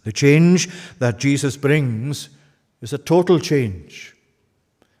 The change that Jesus brings is a total change.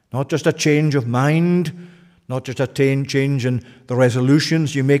 Not just a change of mind, not just a change in the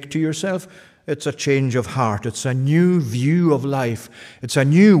resolutions you make to yourself. It's a change of heart. It's a new view of life. It's a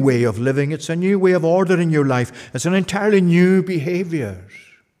new way of living. It's a new way of ordering your life. It's an entirely new behavior.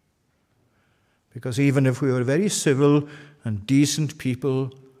 Because even if we were very civil and decent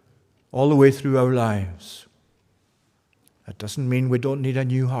people all the way through our lives, that doesn't mean we don't need a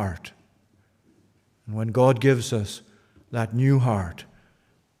new heart. And when God gives us that new heart,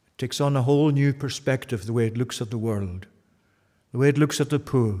 it takes on a whole new perspective, the way it looks at the world, the way it looks at the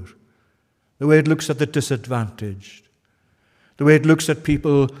poor, the way it looks at the disadvantaged, the way it looks at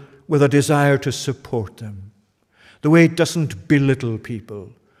people with a desire to support them, the way it doesn't belittle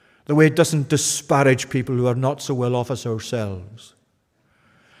people, the way it doesn't disparage people who are not so well off as ourselves,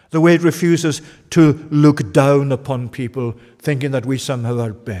 the way it refuses to look down upon people thinking that we somehow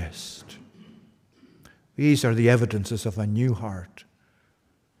are best. These are the evidences of a new heart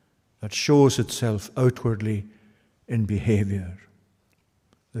that shows itself outwardly in behavior.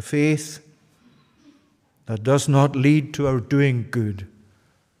 The faith that does not lead to our doing good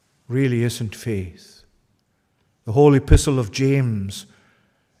really isn't faith. The whole epistle of James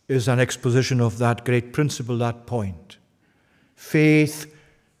is an exposition of that great principle, that point. Faith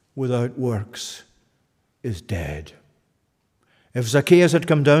without works is dead. If Zacchaeus had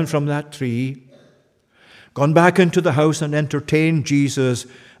come down from that tree, gone back into the house and entertained Jesus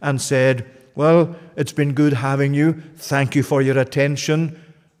and said, well, it's been good having you. Thank you for your attention,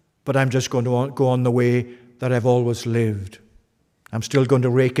 but I'm just going to go on the way that I've always lived. I'm still going to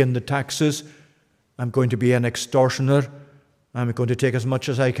rake in the taxes. I'm going to be an extortioner. I'm going to take as much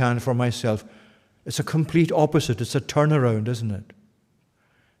as I can for myself. It's a complete opposite. It's a turnaround, isn't it?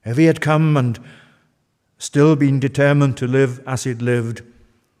 If he had come and still been determined to live as he'd lived,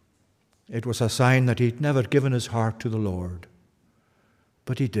 it was a sign that he'd never given his heart to the Lord.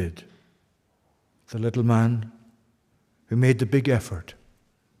 But he did. The little man who made the big effort.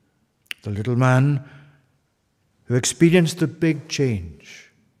 The little man who experienced the big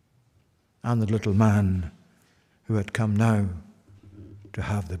change. And the little man who had come now to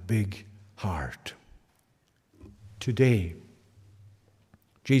have the big heart. Today,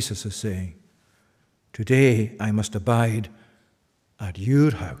 Jesus is saying, today I must abide at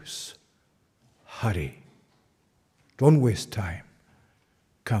your house. Hurry. Don't waste time.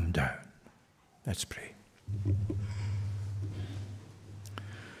 Come down. Let's pray.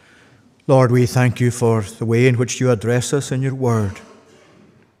 Lord, we thank you for the way in which you address us in your word.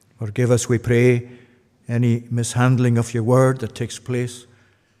 Forgive us, we pray, any mishandling of your word that takes place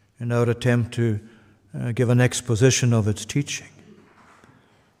in our attempt to give an exposition of its teaching.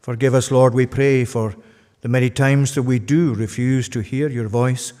 Forgive us, Lord, we pray, for the many times that we do refuse to hear your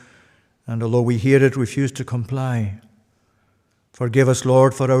voice, and although we hear it, refuse to comply. Forgive us,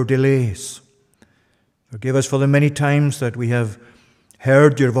 Lord, for our delays. Forgive us for the many times that we have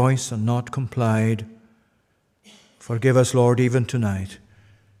heard your voice and not complied. Forgive us, Lord, even tonight,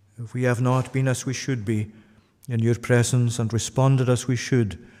 if we have not been as we should be in your presence and responded as we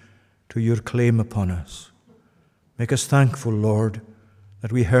should to your claim upon us. Make us thankful, Lord,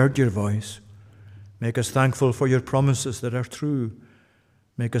 that we heard your voice. Make us thankful for your promises that are true.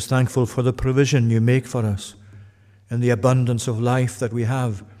 Make us thankful for the provision you make for us in the abundance of life that we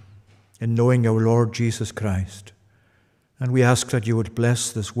have in knowing our Lord Jesus Christ. And we ask that you would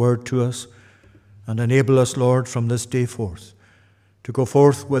bless this word to us and enable us, Lord, from this day forth to go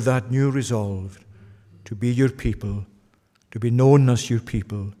forth with that new resolve to be your people, to be known as your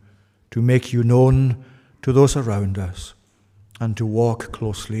people, to make you known to those around us, and to walk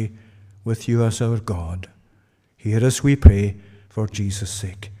closely with you as our God. Hear us, we pray, for Jesus'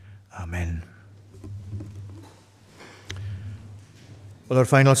 sake. Amen. Well, our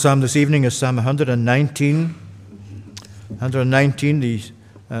final psalm this evening is Psalm 119. 119,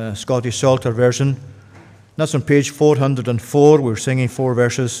 the Scottish Psalter version. That's on page 404. We're singing 4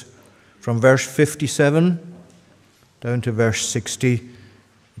 verses from verse 57 down to verse 60.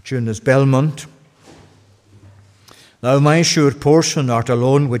 The tune is Belmont. Thou my sure portion art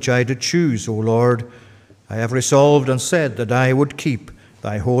alone, which I did choose, O Lord. I have resolved and said that I would keep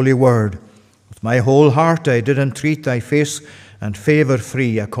thy holy word. With my whole heart I did entreat thy face and favour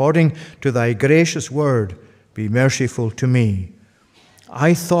free. According to thy gracious word, be merciful to me.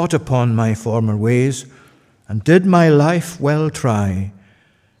 I thought upon my former ways, and did my life well try,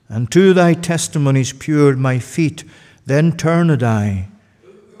 and to thy testimonies pure my feet, then turned I.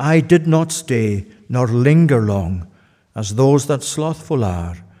 I did not stay, nor linger long, as those that slothful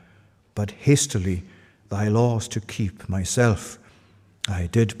are, but hastily thy laws to keep myself I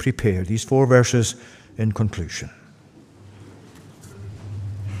did prepare. These 4 verses in conclusion.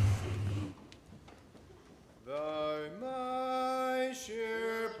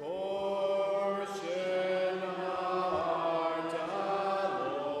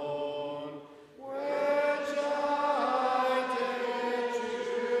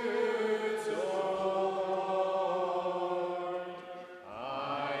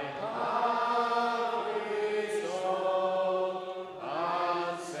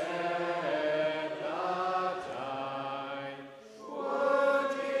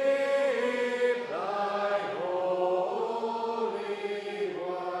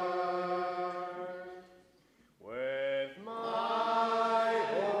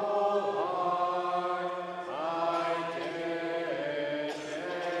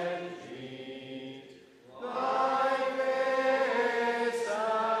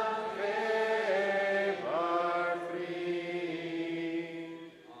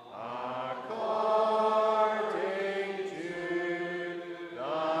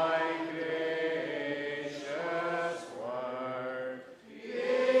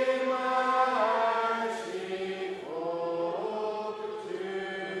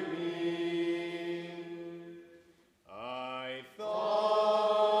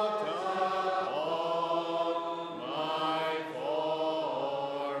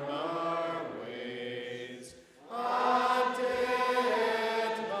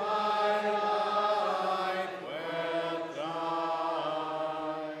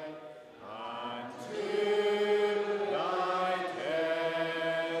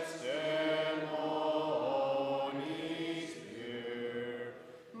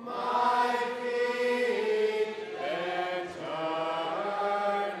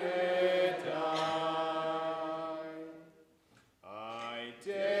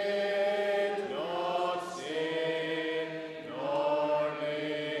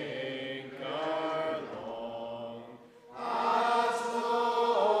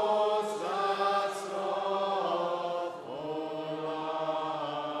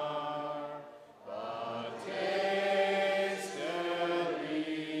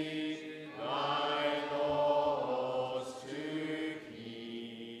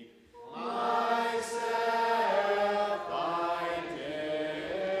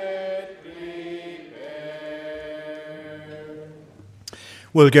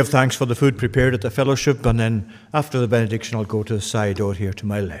 We'll give thanks for the food prepared at the fellowship, and then after the benediction I'll go to the side door here to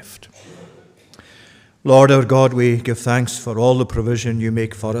my left. Lord our God, we give thanks for all the provision you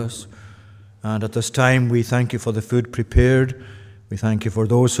make for us. And at this time we thank you for the food prepared. We thank you for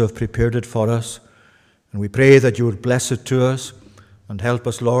those who have prepared it for us. And we pray that you would bless it to us and help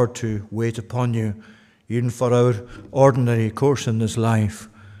us, Lord, to wait upon you, even for our ordinary course in this life,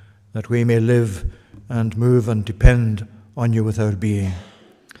 that we may live and move and depend on you with our being.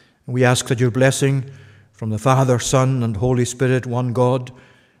 And we ask that your blessing from the Father, Son, and Holy Spirit, one God,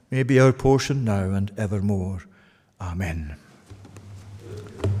 may be our portion now and evermore. Amen.